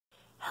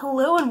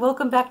Hello and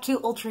welcome back to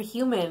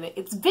UltraHuman.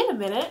 It's been a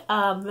minute.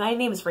 My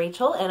name is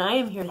Rachel and I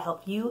am here to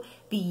help you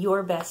be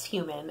your best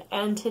human.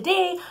 And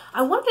today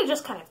I wanted to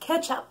just kind of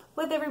catch up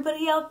with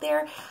everybody out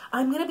there.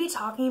 I'm going to be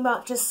talking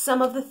about just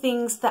some of the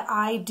things that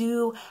I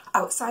do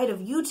outside of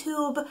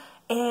YouTube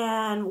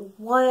and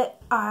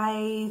what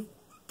I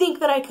think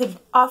that I could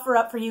offer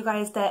up for you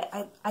guys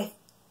that I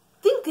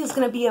think is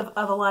going to be of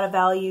a lot of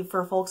value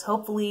for folks,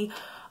 hopefully.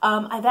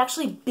 I've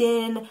actually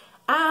been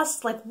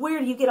asked, like, where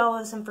do you get all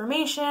this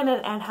information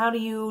and how do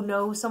you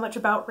know so much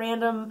about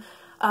random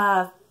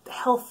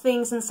health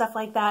things and stuff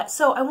like that.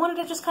 So I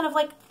wanted to just kind of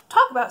like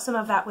talk about some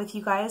of that with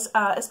you guys,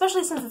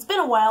 especially since it's been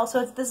a while,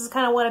 so this is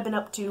kind of what I've been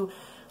up to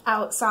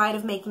outside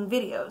of making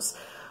videos.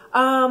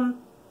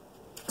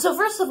 So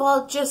first of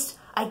all, just,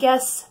 I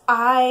guess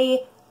I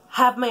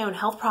have my own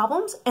health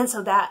problems, and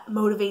so that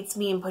motivates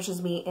me and pushes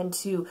me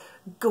into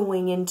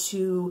going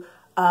into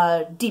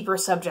deeper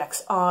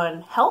subjects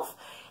on health.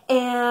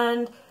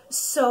 And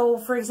so,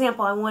 for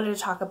example, I wanted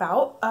to talk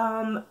about,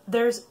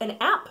 there's an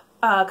app,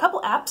 a couple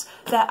apps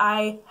that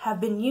I have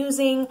been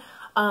using.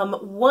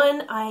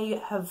 One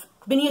I have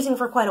been using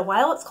for quite a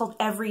while. It's called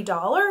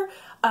EveryDollar.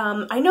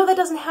 I know that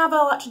doesn't have a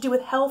lot to do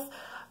with health,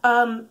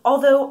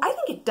 although I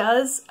think it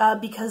does,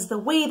 because the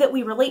way that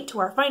we relate to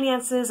our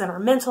finances and our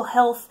mental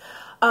health,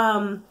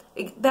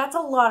 that's a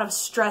lot of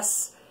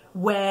stress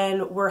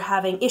when we're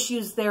having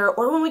issues there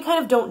or when we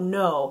kind of don't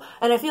know.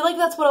 And I feel like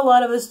that's what a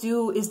lot of us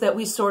do, is that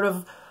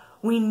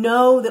we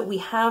know that we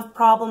have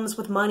problems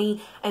with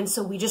money, and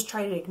so we just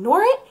try to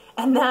ignore it,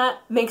 and that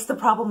makes the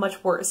problem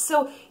much worse.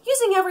 So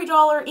using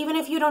EveryDollar, even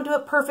if you don't do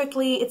it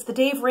perfectly, it's the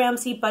Dave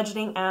Ramsey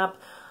budgeting app.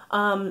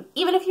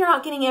 Even if you're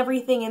not getting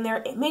everything in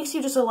there, it makes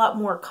you just a lot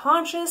more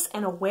conscious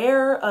and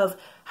aware of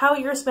how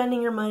you're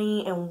spending your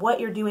money and what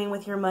you're doing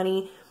with your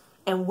money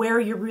and where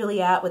you're really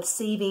at with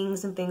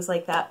savings and things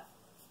like that.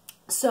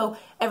 So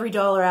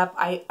EveryDollar app,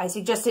 I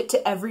suggest it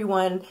to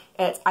everyone.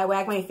 I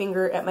wag my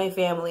finger at my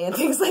family and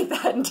things like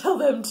that and tell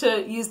them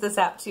to use this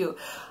app too.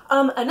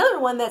 Another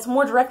one that's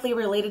more directly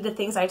related to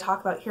things I talk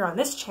about here on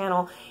this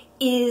channel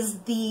is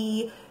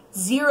the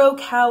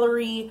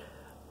 0-calorie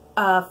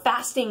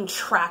fasting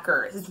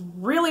tracker. It's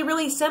really,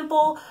 really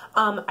simple.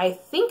 I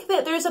think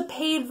that there's a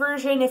paid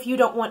version if you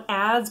don't want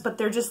ads, but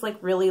they're just like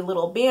really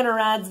little banner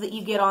ads that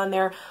you get on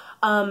there.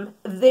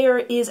 There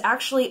is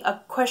actually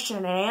a question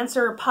and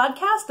answer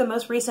podcast, the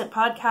most recent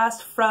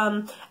podcast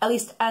from, at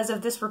least as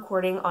of this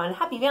recording on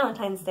Happy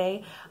Valentine's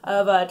Day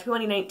of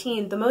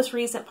 2019, the most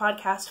recent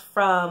podcast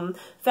from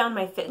Found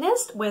My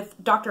Fitness with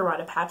Dr.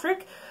 Rhonda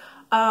Patrick.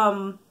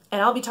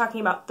 And I'll be talking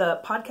about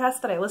the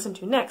podcast that I listened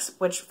to next,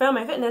 which Found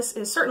My Fitness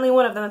is certainly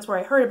one of them. That's where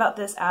I heard about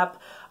this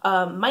app.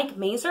 Mike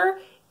Mazer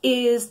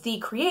is the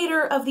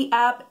creator of the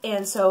app,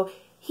 and so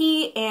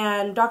he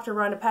and Dr.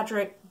 Rhonda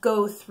Patrick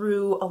go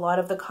through a lot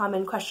of the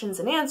common questions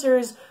and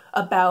answers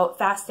about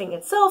fasting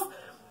itself.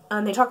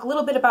 They talk a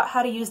little bit about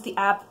how to use the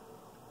app.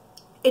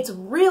 It's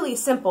really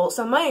simple.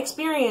 So my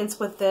experience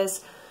with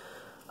this,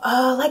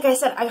 like I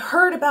said, I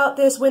heard about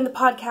this when the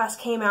podcast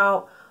came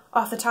out.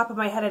 Off the top of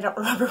my head, I don't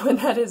remember when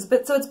that is,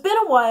 but so it's been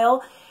a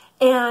while,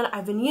 and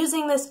I've been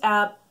using this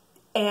app,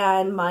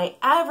 and my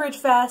average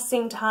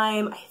fasting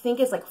time, I think,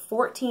 is like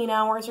 14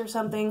 hours or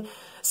something.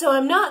 So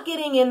I'm not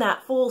getting in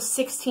that full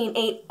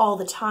 16-8 all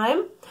the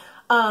time.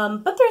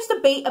 But there's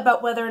debate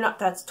about whether or not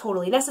that's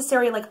totally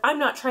necessary. Like, I'm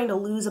not trying to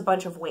lose a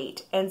bunch of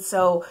weight. And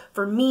so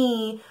for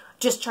me,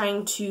 just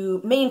trying to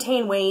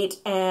maintain weight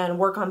and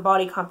work on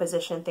body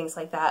composition, things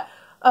like that,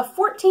 a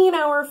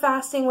 14-hour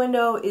fasting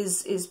window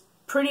is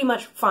pretty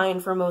much fine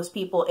for most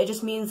people. It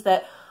just means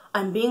that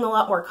I'm being a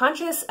lot more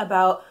conscious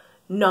about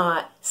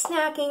not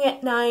snacking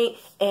at night,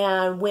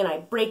 and when I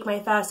break my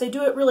fast, I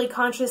do it really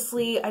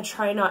consciously. I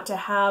try not to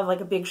have like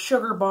a big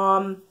sugar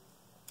bomb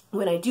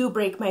when I do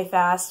break my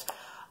fast.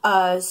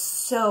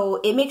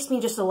 So it makes me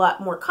just a lot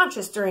more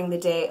conscious during the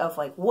day of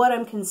like what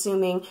I'm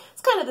consuming.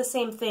 It's kind of the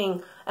same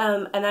thing,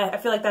 and I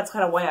feel like that's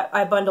kind of why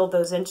I bundled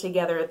those in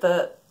together.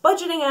 The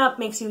budgeting app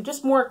makes you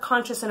just more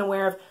conscious and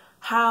aware of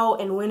how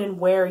and when and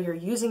where you're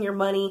using your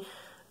money.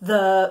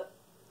 The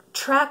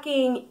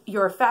tracking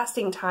your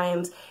fasting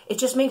times, it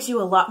just makes you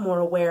a lot more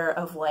aware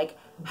of like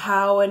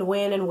how and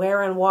when and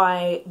where and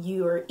why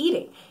you're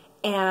eating.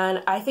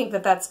 And I think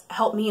that that's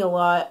helped me a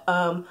lot.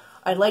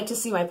 I'd like to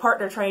see my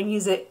partner try and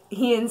use it.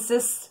 He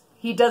insists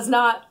he does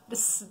not,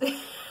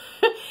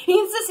 he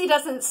insists he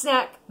doesn't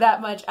snack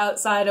that much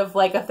outside of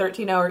like a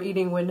 13-hour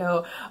eating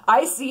window.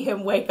 I see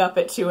him wake up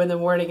at 2 in the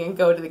morning and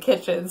go to the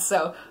kitchen,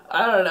 so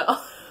I don't know.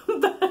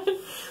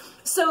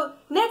 So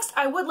next,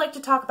 I would like to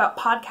talk about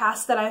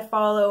podcasts that I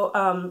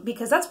follow,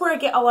 because that's where I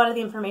get a lot of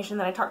the information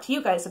that I talk to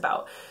you guys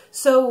about.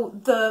 So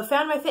the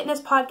Found My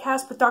Fitness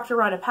podcast with Dr.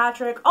 Rhonda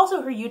Patrick,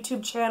 also her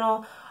YouTube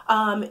channel,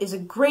 is a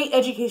great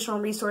educational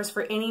resource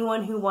for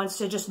anyone who wants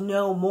to just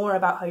know more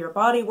about how your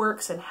body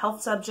works and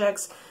health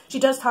subjects. She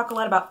does talk a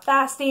lot about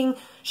fasting.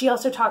 She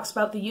also talks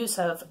about the use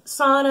of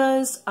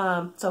saunas,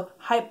 so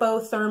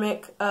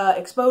hypothermic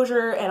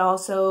exposure, and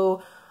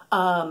also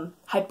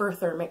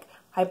hyperthermic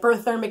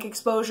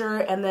exposure,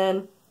 and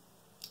then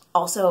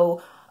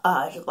also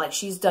Like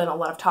she's done a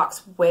lot of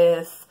talks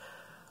with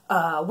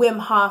Wim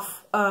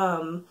Hof,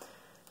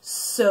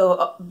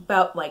 so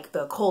about like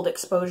the cold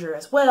exposure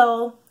as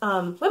well.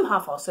 Wim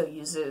Hof also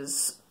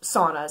uses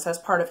saunas as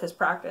part of his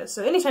practice.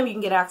 So anytime you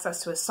can get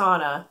access to a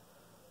sauna,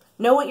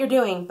 know what you're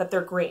doing, but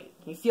they're great.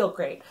 You feel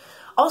great.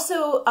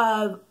 Also,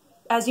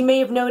 as you may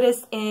have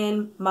noticed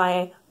in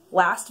my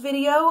last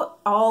video,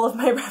 all of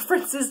my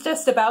references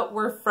just about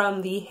were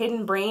from the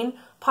Hidden Brain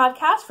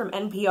podcast from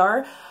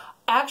NPR.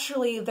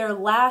 Actually, their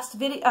last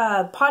video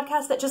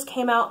podcast that just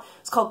came out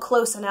is called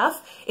Close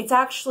Enough. It's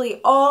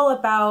actually all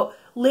about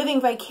living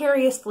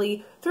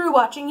vicariously through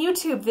watching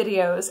YouTube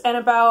videos and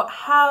about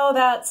how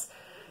that's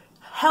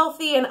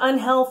healthy and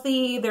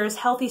unhealthy. There's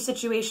healthy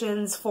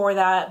situations for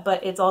that,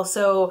 but it's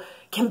also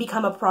can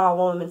become a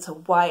problem, and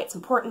so why it's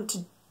important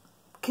to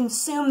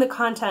consume the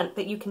content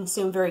that you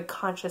consume very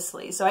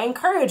consciously. So I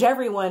encourage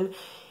everyone,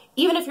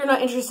 even if you're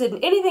not interested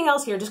in anything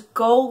else here, just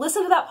go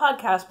listen to that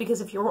podcast,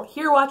 because if you're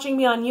here watching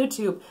me on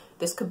YouTube,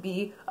 this could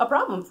be a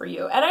problem for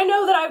you. And I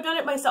know that I've done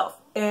it myself,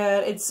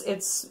 and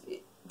it's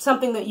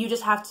something that you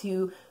just have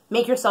to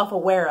make yourself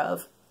aware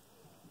of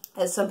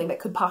as something that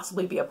could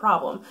possibly be a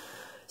problem.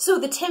 So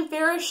the Tim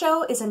Ferriss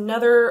Show is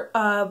another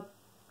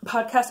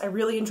podcast I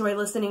really enjoy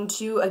listening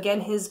to.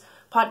 Again, his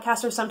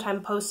podcasts are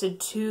sometimes posted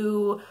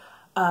to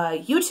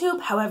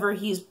YouTube. However,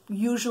 he's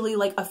usually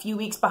like a few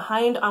weeks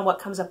behind on what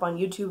comes up on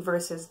YouTube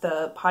versus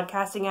the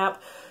podcasting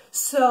app.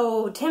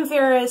 So Tim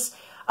Ferriss,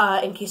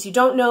 in case you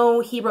don't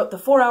know, he wrote the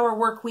 4-Hour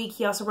Workweek.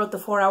 He also wrote the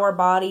 4-Hour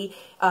Body.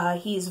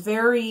 He's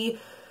very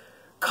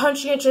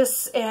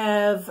conscientious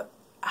of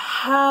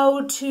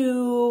how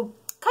to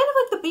kind of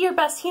like the be your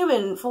best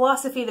human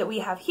philosophy that we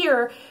have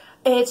here.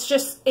 It's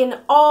just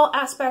in all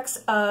aspects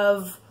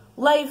of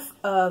life,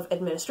 of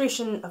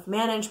administration, of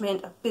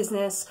management, of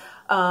business,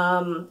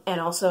 and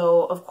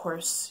also, of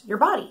course, your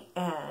body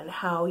and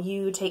how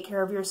you take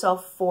care of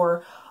yourself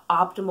for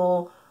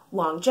optimal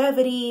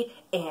longevity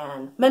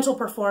and mental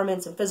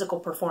performance and physical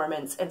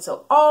performance. And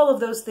so all of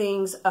those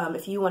things,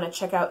 if you want to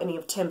check out any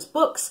of Tim's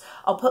books,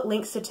 I'll put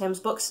links to Tim's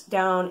books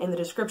down in the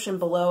description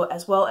below,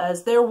 as well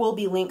as there will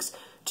be links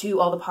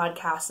to all the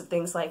podcasts and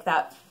things like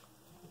that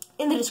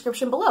in the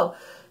description below.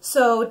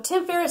 So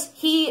Tim Ferriss,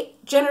 he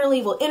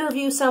generally will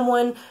interview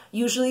someone.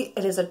 Usually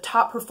it is a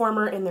top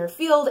performer in their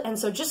field. And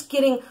so just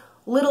getting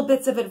little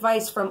bits of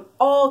advice from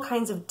all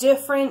kinds of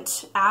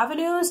different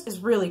avenues is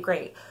really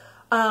great.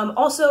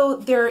 Also,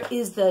 there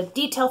is the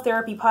Detail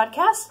Therapy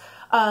podcast.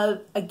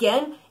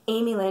 Again,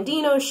 Amy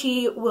Landino,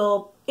 she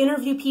will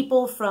interview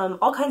people from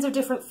all kinds of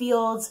different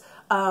fields.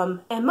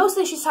 And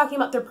mostly she's talking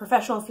about their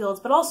professional fields,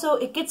 but also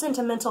it gets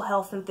into mental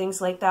health and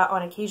things like that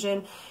on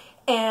occasion.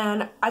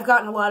 And I've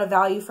gotten a lot of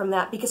value from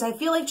that, because I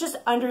feel like just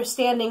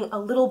understanding a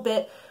little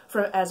bit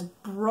from as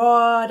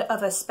broad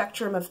of a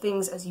spectrum of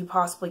things as you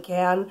possibly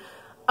can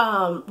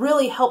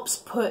really helps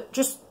put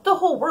just the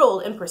whole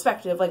world in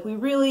perspective. Like, we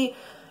really,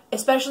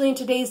 especially in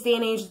today's day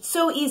and age, it's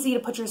so easy to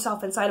put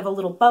yourself inside of a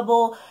little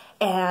bubble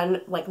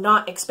and like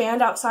not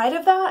expand outside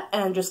of that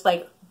and just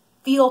like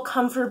feel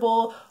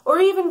comfortable or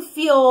even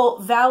feel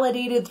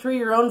validated through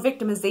your own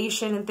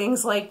victimization and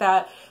things like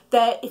that,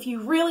 that if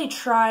you really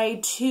try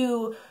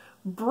to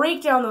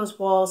break down those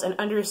walls and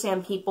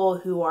understand people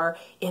who are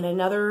in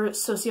another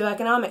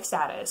socioeconomic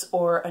status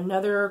or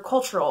another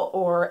cultural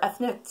or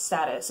ethnic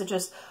status, it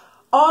just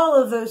all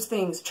of those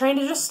things, trying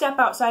to just step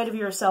outside of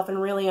yourself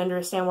and really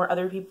understand where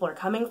other people are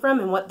coming from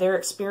and what their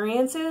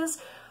experience is,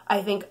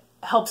 I think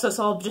helps us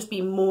all just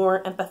be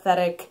more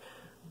empathetic,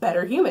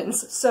 better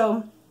humans.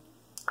 So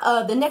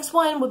the next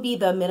one would be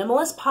the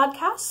Minimalist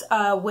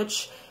podcast,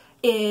 which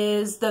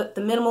is the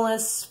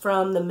Minimalists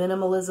from the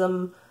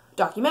Minimalism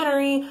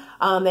documentary.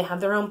 They have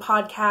their own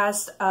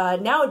podcast.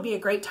 Now would be a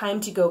great time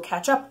to go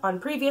catch up on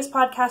previous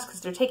podcasts,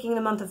 because they're taking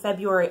the month of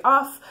February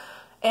off.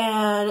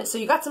 And so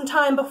you got some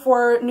time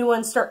before new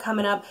ones start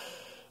coming up.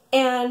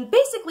 And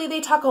basically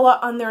they talk a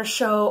lot on their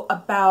show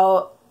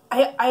about,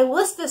 I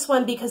list this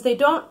one because they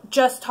don't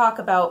just talk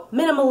about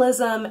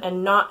minimalism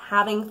and not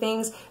having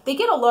things. They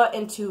get a lot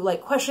into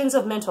like questions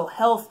of mental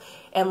health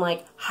and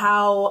like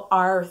how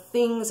our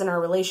things and our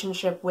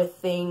relationship with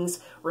things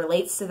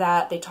relates to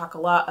that. They talk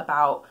a lot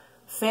about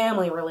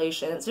family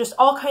relations, just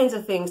all kinds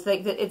of things.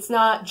 Like, that it's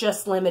not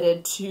just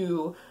limited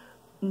to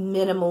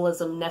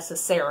minimalism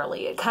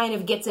necessarily. It kind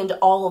of gets into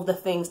all of the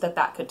things that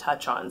that could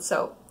touch on.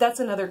 So that's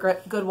another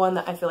good one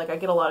that I feel like I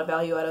get a lot of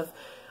value out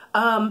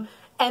of.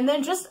 And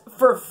then just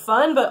for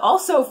fun, but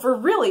also for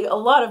really a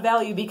lot of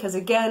value, because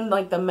again,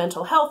 like the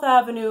mental health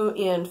avenue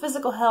and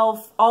physical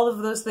health, all of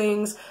those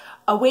things.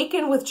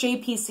 Awaken with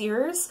JP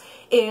Sears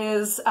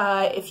is,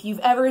 if you've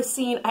ever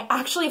seen, I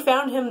actually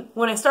found him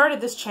when I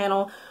started this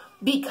channel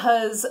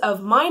because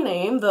of my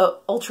name, the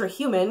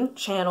UltraHuman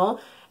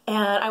channel,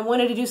 and I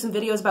wanted to do some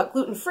videos about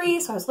gluten-free,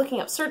 so I was looking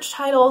up search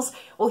titles.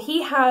 Well,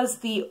 he has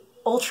the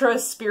ultra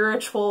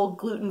spiritual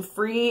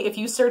gluten-free. If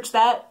you search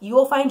that, you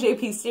will find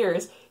JP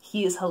Sears.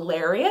 He is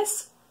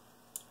hilarious.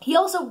 He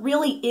also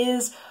really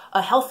is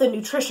a health and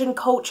nutrition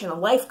coach and a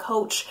life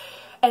coach.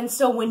 And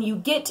so when you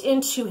get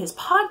into his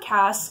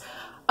podcasts,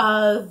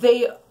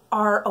 they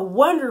are a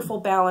wonderful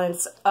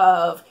balance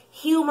of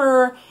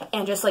humor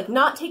and just like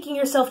not taking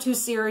yourself too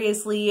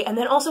seriously, and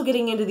then also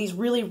getting into these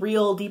really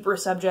real, deeper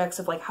subjects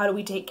of like how do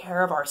we take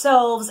care of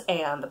ourselves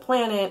and the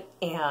planet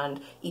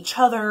and each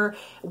other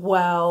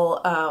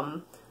while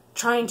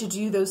trying to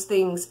do those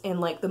things in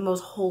like the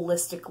most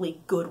holistically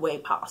good way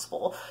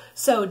possible.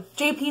 So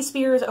JP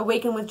Spears,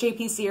 Awaken with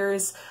JP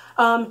Sears,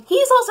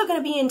 he's also going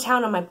to be in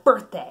town on my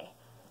birthday.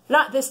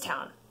 Not this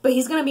town, but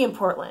he's going to be in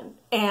Portland,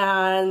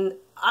 and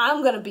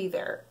I'm going to be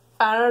there.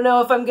 I don't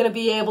know if I'm going to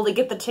be able to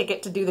get the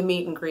ticket to do the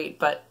meet and greet,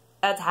 but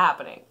that's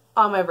happening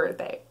on my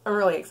birthday. I'm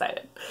really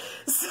excited.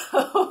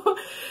 So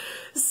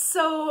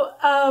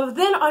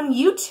then on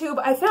YouTube,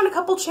 I found a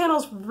couple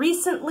channels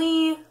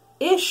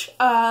recently-ish,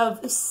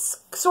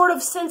 sort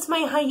of since my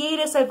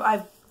hiatus.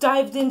 I've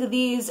dived into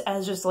these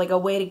as just like a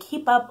way to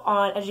keep up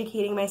on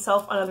educating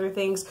myself on other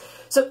things.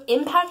 So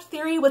Impact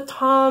Theory with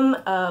Tom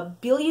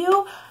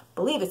Bilyeu, I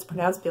believe it's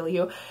pronounced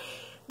Bilyeu.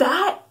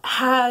 That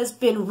has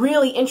been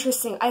really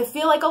interesting. I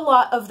feel like a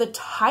lot of the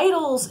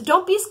titles,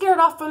 don't be scared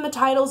off from the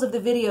titles of the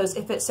videos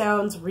if it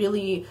sounds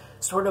really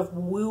sort of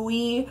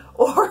wooey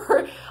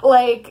or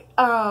like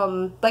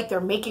they're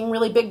making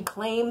really big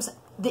claims.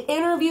 The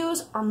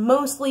interviews are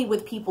mostly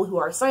with people who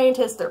are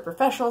scientists, they're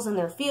professionals in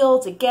their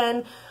fields,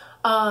 again,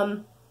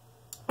 and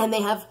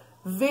they have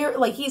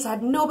he's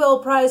had Nobel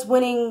Prize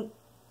winning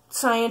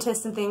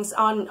scientists and things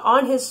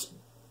on his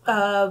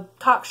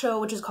talk show,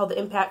 which is called The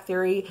Impact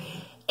Theory,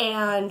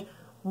 and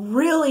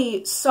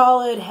really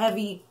solid,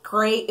 heavy,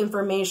 great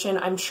information.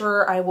 I'm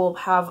sure I will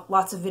have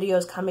lots of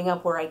videos coming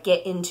up where I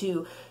get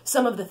into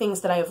some of the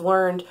things that I've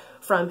learned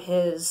from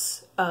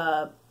his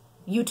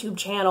YouTube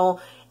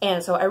channel,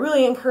 and so I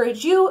really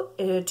encourage you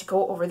to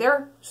go over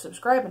there,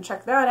 subscribe, and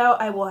check that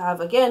out. I will have,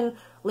 again,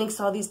 links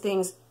to all these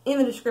things in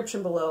the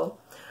description below.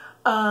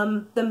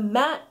 The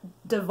Matt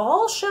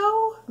Duvall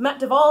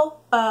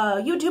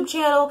YouTube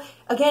channel,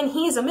 again,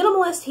 he's a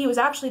minimalist. He was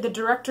actually the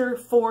director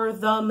for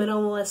the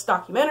Minimalist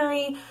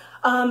documentary,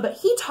 but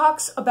he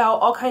talks about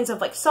all kinds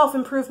of like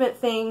self-improvement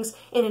things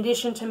in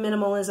addition to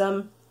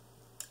minimalism,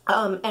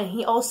 and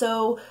he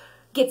also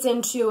gets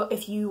into,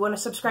 if you want to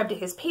subscribe to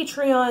his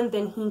Patreon,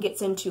 then he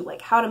gets into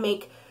like how to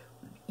make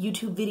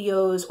YouTube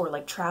videos or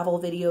like travel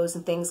videos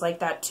and things like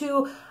that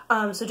too.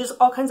 So just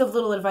all kinds of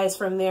little advice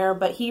from there.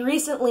 But he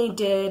recently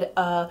did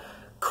a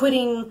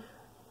quitting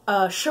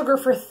sugar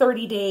for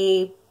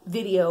 30-day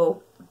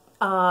video.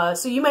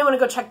 So you might want to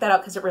go check that out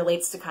because it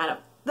relates to kind of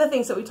the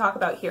things that we talk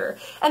about here.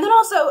 And then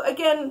also,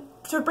 again,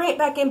 to bring it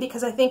back in,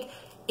 because I think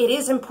it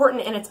is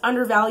important and it's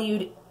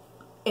undervalued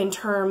in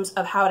terms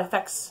of how it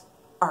affects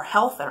our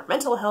health and our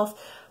mental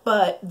health,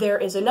 but there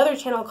is another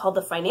channel called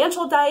The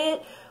Financial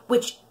Diet,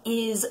 which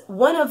is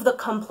one of the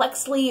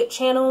Complexly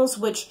channels,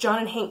 which John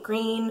and Hank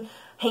Green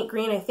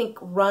I think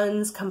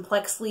runs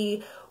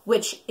Complexly,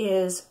 which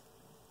is,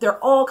 they're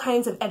all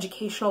kinds of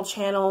educational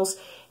channels,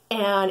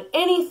 and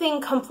anything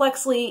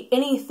Complexly,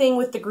 anything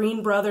with the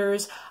Green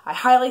brothers, I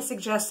highly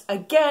suggest,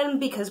 again,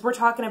 because we're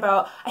talking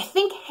about, I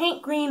think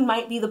Hank Green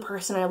might be the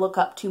person I look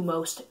up to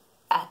most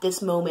at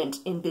this moment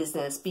in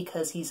business,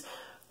 because he's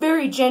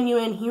very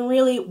genuine. He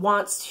really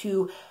wants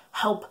to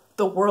help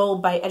the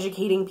world by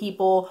educating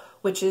people,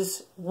 which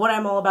is what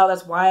I'm all about.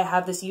 That's why I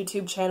have this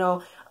YouTube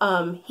channel.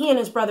 He and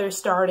his brother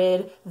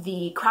started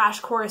the Crash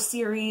Course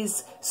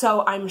series,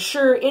 so I'm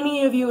sure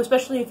any of you,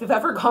 especially if you've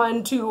ever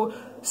gone to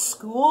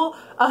school,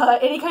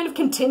 any kind of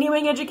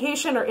continuing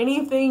education or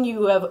anything,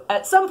 you have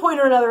at some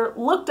point or another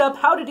looked up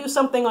how to do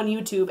something on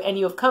YouTube and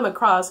you have come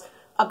across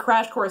a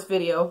Crash Course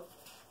video.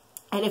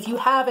 And if you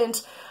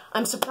haven't,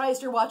 I'm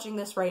surprised you're watching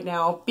this right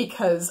now,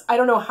 because I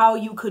don't know how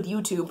you could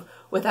YouTube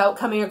without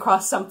coming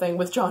across something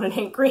with John and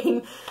Hank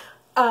Green.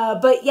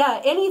 But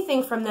yeah,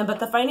 anything from them.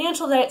 But The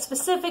Financial Diet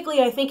specifically,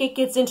 I think it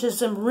gets into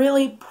some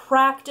really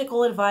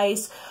practical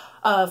advice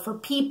for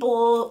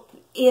people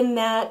in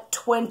that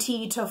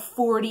 20 to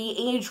 40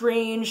 age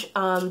range.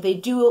 They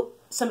do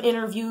some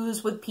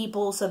interviews with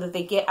people so that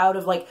they get out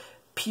of like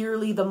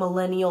purely the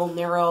millennial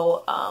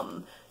narrow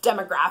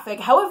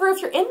demographic. However,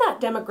 if you're in that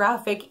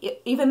demographic,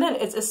 even then,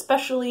 it's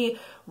especially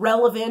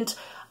relevant.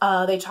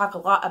 They talk a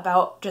lot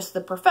about just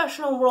the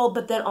professional world,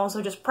 but then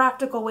also just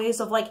practical ways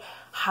of like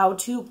how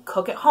to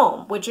cook at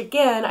home, which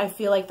again, I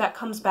feel like that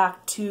comes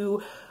back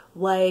to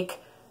like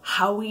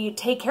how we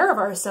take care of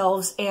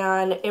ourselves,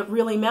 and it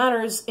really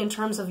matters in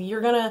terms of you're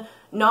gonna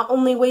not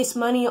only waste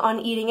money on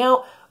eating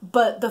out,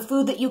 but the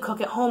food that you cook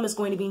at home is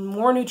going to be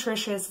more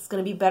nutritious, it's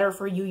going to be better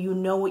for you, you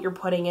know what you're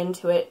putting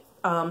into it.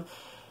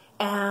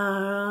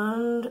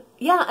 And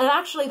yeah, and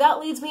actually that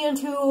leads me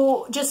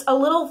into just a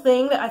little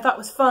thing that I thought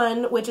was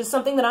fun, which is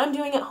something that I'm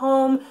doing at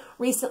home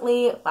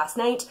recently. Last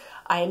night,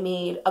 I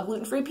made a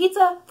gluten-free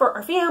pizza for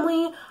our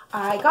family.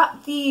 I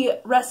got the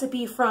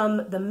recipe from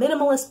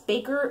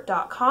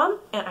theminimalistbaker.com,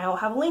 and I will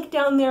have a link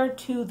down there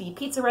to the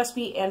pizza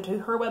recipe and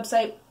to her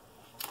website,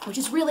 which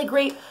is really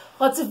great.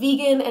 Lots of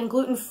vegan and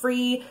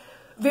gluten-free,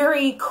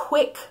 very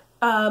quick.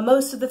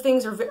 Most of the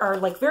things are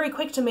like very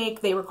quick to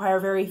make. They require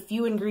very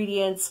few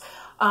ingredients.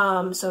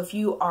 So if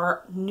you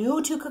are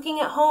new to cooking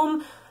at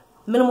home,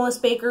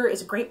 Minimalist Baker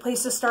is a great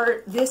place to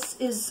start. This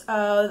is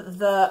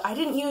I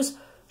didn't use,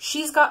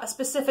 she's got a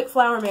specific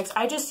flour mix.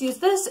 I just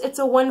used this. It's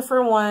a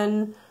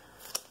 1-for-1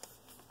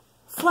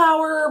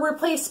 flour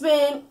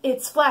replacement.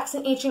 It's flax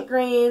and ancient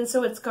grains,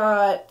 so it's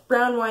got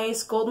brown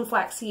rice, golden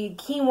flaxseed,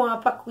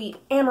 quinoa, buckwheat,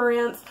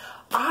 amaranth.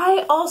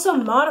 I also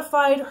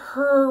modified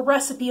her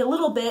recipe a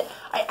little bit.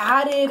 I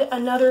added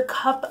another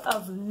cup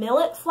of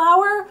millet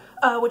flour,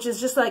 which is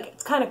just like,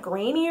 it's kind of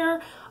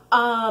grainier,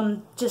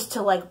 just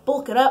to like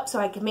bulk it up so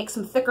I could make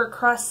some thicker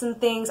crusts and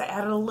things. I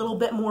added a little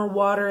bit more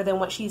water than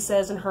what she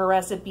says in her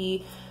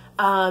recipe,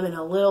 and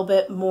a little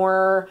bit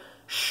more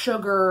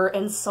sugar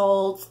and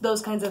salt,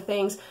 those kinds of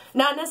things.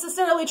 Not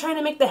necessarily trying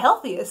to make the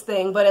healthiest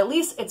thing, but at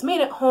least it's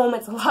made at home.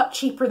 It's a lot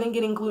cheaper than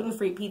getting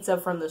gluten-free pizza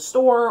from the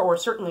store or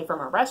certainly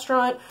from a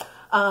restaurant.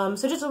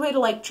 So just a way to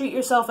like treat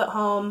yourself at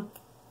home,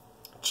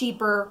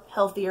 cheaper,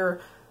 healthier.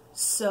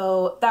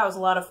 So that was a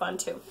lot of fun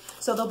too.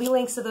 So there'll be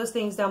links to those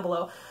things down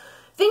below.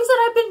 Things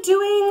that I've been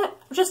doing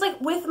just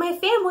like with my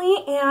family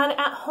and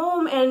at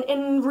home and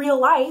in real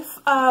life.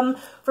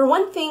 For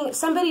one thing,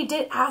 somebody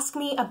did ask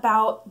me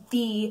about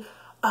the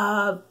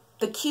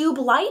cube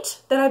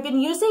light that I've been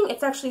using.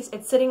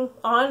 It's sitting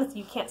on,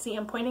 you can't see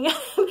I'm pointing at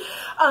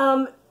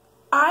it.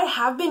 I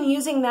have been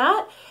using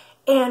that,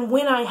 and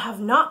when I have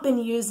not been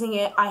using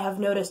it, I have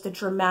noticed a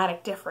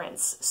dramatic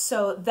difference.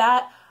 So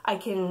that I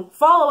can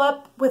follow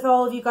up with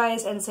all of you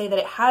guys and say that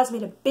it has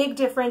made a big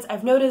difference.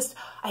 I've noticed,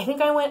 I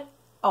think I went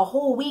a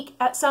whole week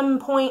at some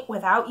point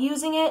without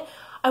using it.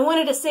 I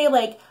wanted to say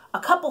like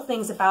a couple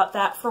things about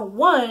that. For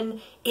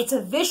one, it's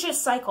a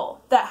vicious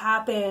cycle that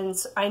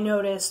happens, I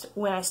noticed,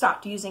 when I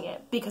stopped using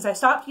it. Because I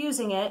stopped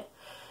using it,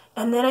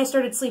 and then I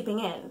started sleeping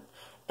in.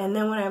 And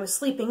then when I was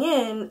sleeping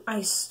in,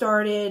 I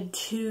started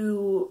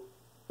to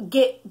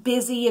get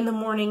busy in the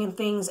morning and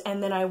things,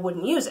 and then I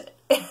wouldn't use it.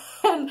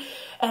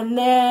 and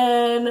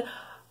then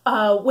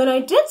when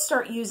I did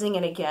start using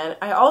it again,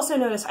 I also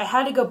noticed I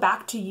had to go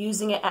back to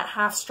using it at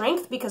half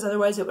strength because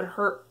otherwise it would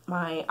hurt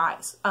my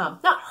eyes.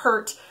 Not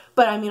hurt,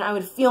 but I mean, I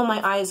would feel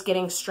my eyes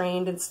getting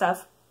strained and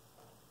stuff.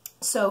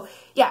 So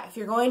yeah, if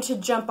you're going to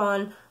jump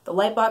on the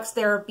Lightbox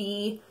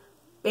therapy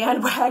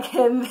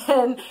bandwagon,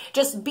 then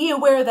just be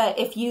aware that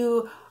if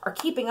you are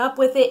keeping up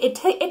with it, it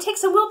takes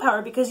some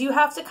willpower because you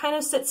have to kind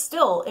of sit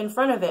still in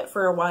front of it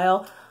for a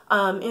while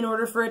in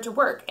order for it to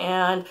work.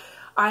 And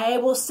I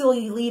will still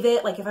leave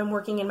it, like if I'm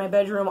working in my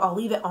bedroom, I'll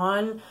leave it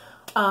on,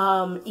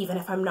 even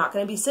if I'm not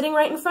going to be sitting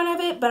right in front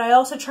of it, but I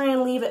also try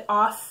and leave it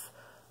off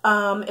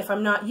if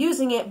I'm not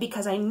using it,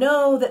 because I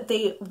know that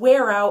they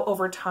wear out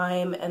over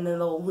time and then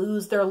they'll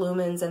lose their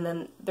lumens and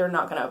then they're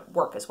not going to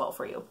work as well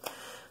for you.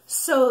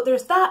 So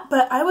there's that,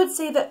 but I would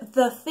say that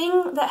the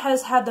thing that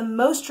has had the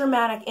most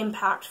dramatic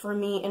impact for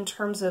me in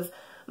terms of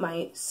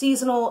my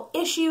seasonal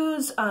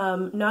issues,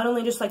 not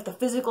only just like the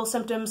physical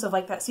symptoms of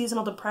like that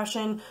seasonal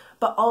depression,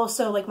 but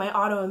also like my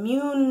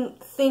autoimmune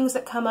things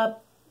that come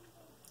up,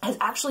 has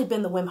actually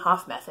been the Wim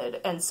Hof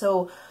method. And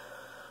so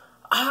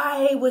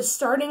I was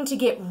starting to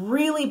get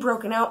really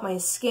broken out. My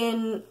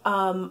skin,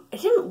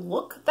 it didn't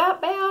look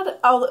that bad.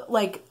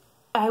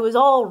 I was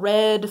all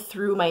red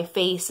through my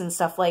face and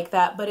stuff like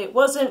that, but it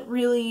wasn't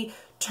really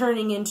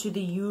turning into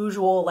the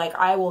usual, like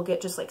I will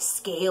get just like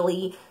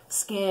scaly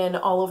skin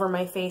all over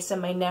my face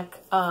and my neck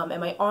and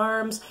my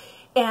arms.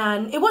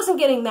 And it wasn't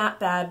getting that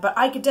bad, but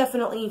I could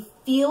definitely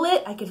feel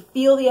it. I could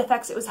feel the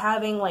effects it was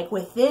having like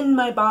within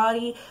my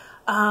body.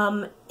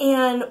 And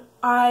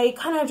I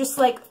kind of just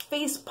like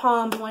face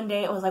palmed one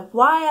day and was like,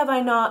 why have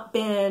I not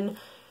been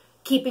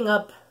keeping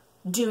up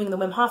doing the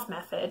Wim Hof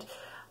method?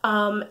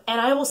 And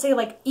I will say,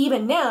 like,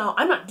 even now,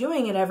 I'm not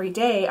doing it every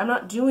day. I'm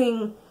not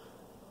doing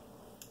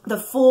the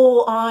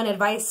full-on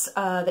advice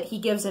that he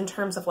gives in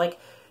terms of, like,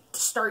 to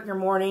start your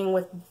morning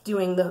with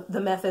doing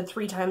the method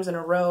 3 times in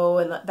a row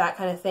and that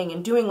kind of thing,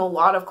 and doing a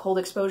lot of cold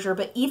exposure.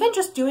 But even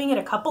just doing it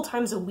a couple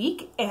times a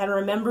week and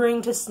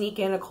remembering to sneak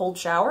in a cold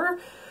shower,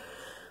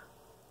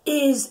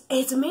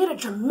 it's made a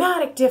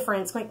dramatic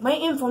difference. Like, my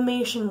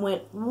inflammation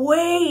went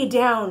way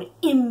down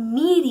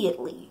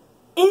immediately.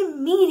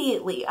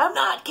 Immediately. I'm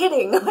not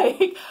kidding.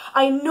 Like,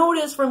 I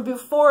noticed from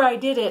before I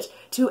did it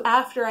to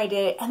after I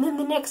did it. And then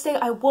the next day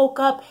I woke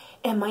up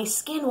and my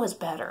skin was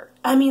better.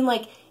 I mean,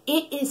 like,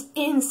 it is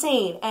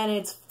insane, and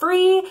it's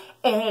free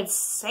and it's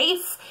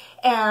safe.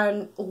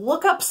 And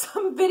look up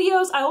some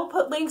videos. I will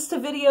put links to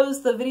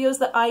videos, the videos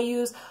that I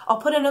use. I'll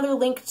put another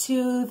link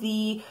to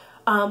the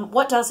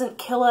What Doesn't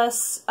Kill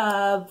Us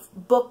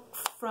book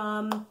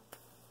from,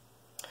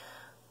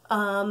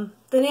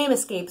 the name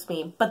escapes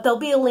me, but there'll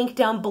be a link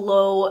down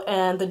below,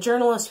 and the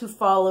journalist who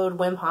followed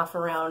Wim Hof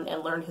around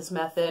and learned his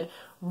method.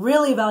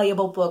 Really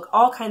valuable book,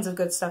 all kinds of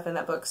good stuff in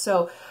that book.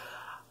 So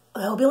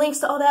there'll be links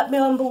to all that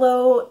down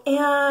below.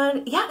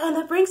 And yeah, and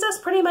that brings us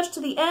pretty much to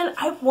the end.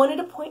 I wanted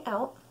to point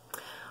out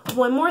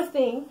one more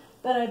thing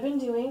that I've been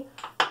doing.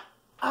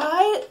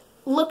 I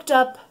looked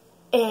up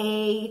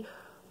a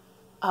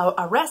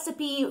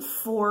recipe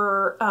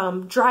for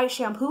dry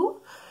shampoo.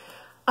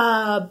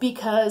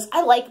 Because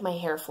I like my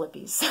hair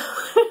flippies.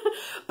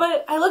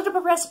 But I looked up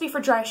a recipe for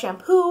dry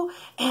shampoo,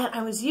 and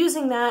I was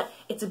using that.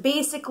 It's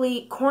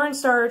basically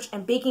cornstarch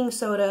and baking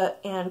soda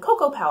and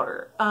cocoa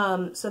powder,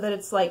 so that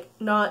it's like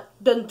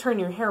doesn't turn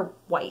your hair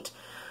white.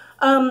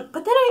 But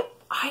then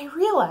I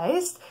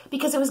realized,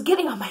 because it was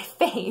getting on my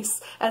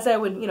face as I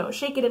would,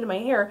 shake it into my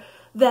hair,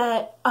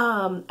 that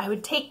I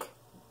would take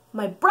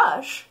my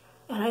brush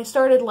and I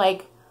started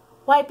like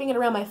wiping it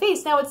around my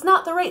face. Now, it's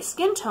not the right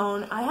skin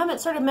tone. I haven't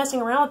started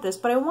messing around with this,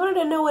 but I wanted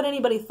to know what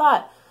anybody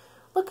thought.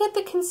 Look at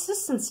the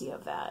consistency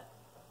of that.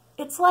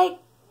 It's like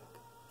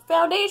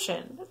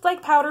foundation. It's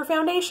like powder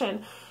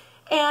foundation.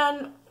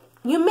 And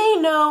you may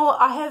know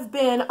I have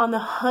been on the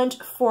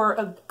hunt for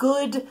a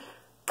good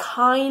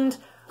kind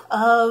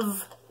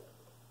of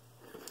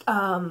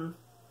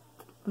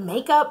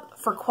makeup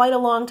for quite a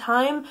long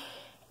time.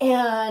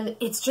 And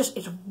it's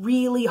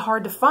really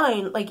hard to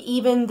find. Like,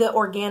 even the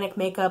organic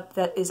makeup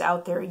that is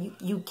out there,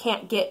 you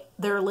can't get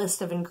their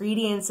list of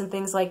ingredients and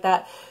things like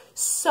that.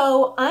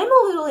 So I'm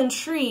a little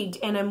intrigued,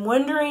 and I'm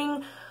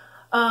wondering,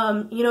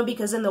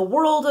 because in the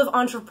world of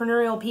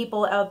entrepreneurial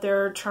people out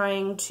there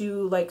trying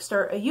to like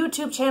start a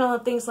YouTube channel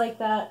and things like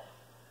that,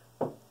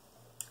 a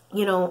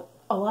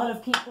lot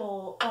of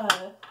people,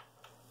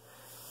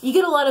 you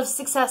get a lot of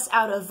success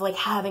out of like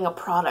having a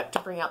product to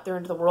bring out there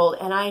into the world.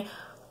 And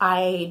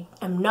I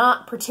am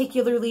not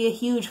particularly a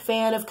huge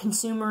fan of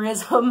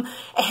consumerism,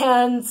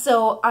 and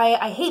so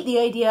I hate the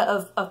idea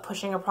of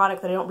pushing a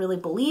product that I don't really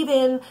believe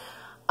in.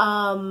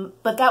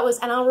 But that was,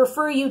 and I'll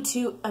refer you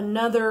to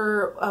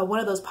another one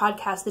of those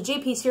podcasts, the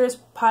JP Sears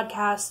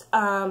podcast,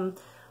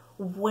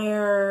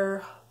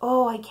 where,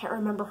 I can't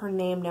remember her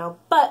name now,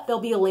 but there'll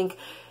be a link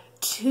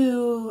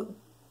to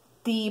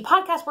the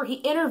podcast where he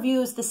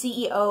interviews the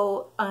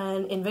CEO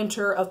and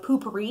inventor of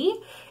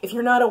Poopery. If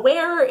you're not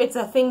aware, it's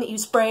a thing that you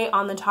spray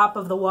on the top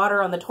of the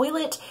water on the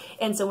toilet,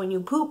 and so when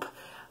you poop,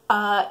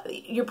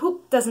 your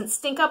poop doesn't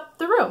stink up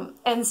the room.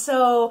 And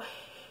so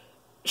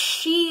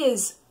she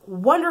is a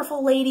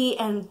wonderful lady,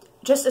 and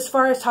just as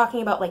far as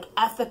talking about like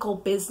ethical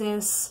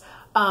business,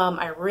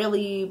 I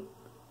really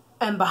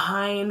am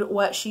behind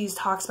what she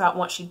talks about and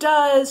what she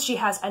does. She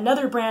has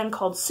another brand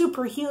called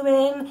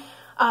UltraHuman,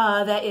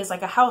 that is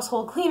like a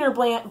household cleaner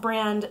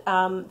brand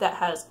that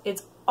has,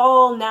 it's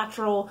all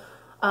natural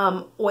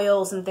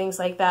oils and things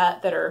like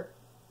that are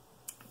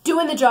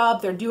doing the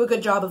job. They do a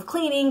good job of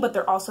cleaning, but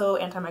they're also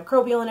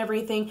antimicrobial and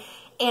everything,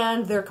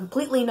 and they're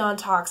completely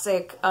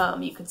non-toxic.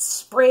 You could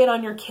spray it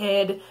on your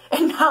kid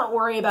and not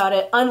worry about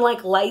it,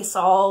 unlike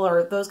Lysol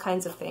or those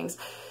kinds of things.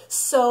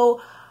 So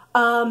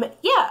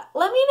yeah,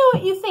 let me know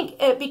what you think,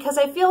 because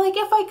I feel like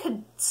if I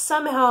could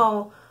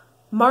somehow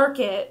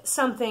market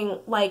something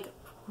like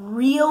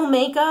real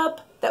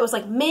makeup that was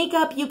like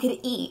makeup you could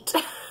eat,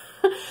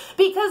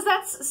 because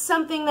that's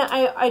something that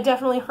I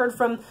definitely heard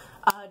from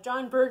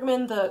John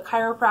Bergman, the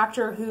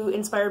chiropractor who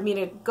inspired me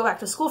to go back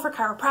to school for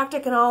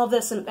chiropractic and all of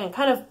this, and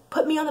kind of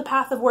put me on the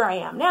path of where I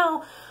am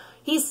now.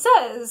 He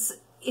says,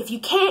 if you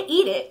can't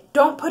eat it,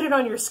 don't put it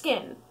on your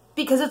skin,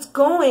 because it's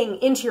going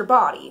into your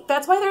body.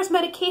 That's why there's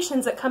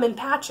medications that come in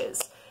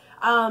patches,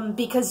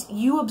 because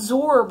you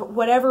absorb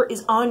whatever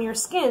is on your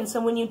skin.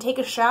 So when you take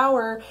a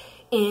shower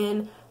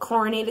in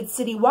chlorinated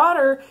city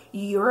water,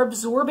 you're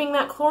absorbing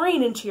that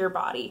chlorine into your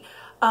body.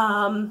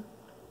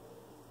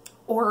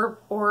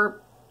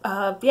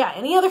 Yeah,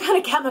 any other kind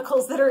of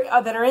chemicals that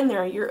are in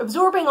there, you're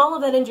absorbing all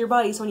of that into your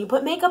body. So when you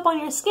put makeup on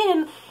your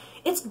skin,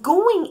 it's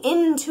going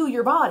into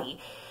your body.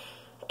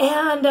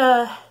 And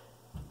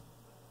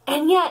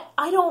yet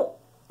I don't,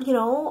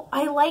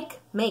 I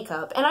like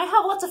makeup, and I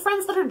have lots of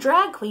friends that are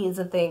drag queens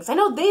and things. I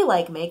know they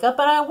like makeup,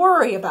 and I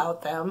worry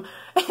about them.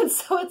 And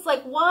so it's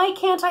like, why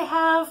can't I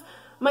have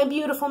my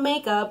beautiful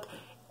makeup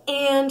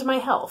and my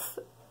health?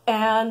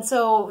 And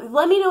so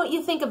let me know what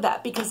you think of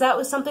that, because that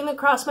was something that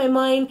crossed my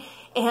mind,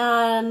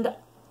 and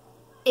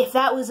if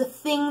that was a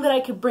thing that I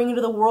could bring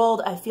into the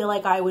world, I feel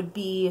like I would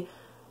be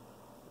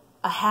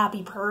a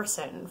happy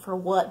person for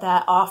what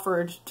that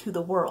offered to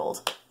the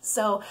world.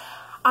 So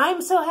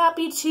I'm so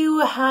happy to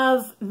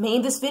have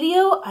made this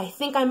video. I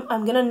think I'm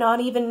gonna not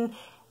even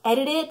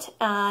edit it,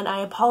 and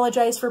I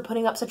apologize for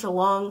putting up such a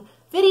long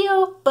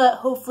video, but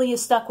hopefully you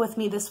stuck with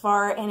me this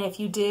far, and if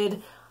you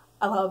did,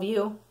 I love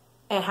you,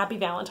 and happy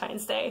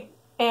Valentine's Day.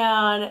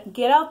 And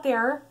get out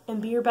there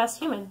and be your best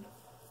human.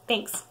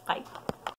 Thanks. Bye.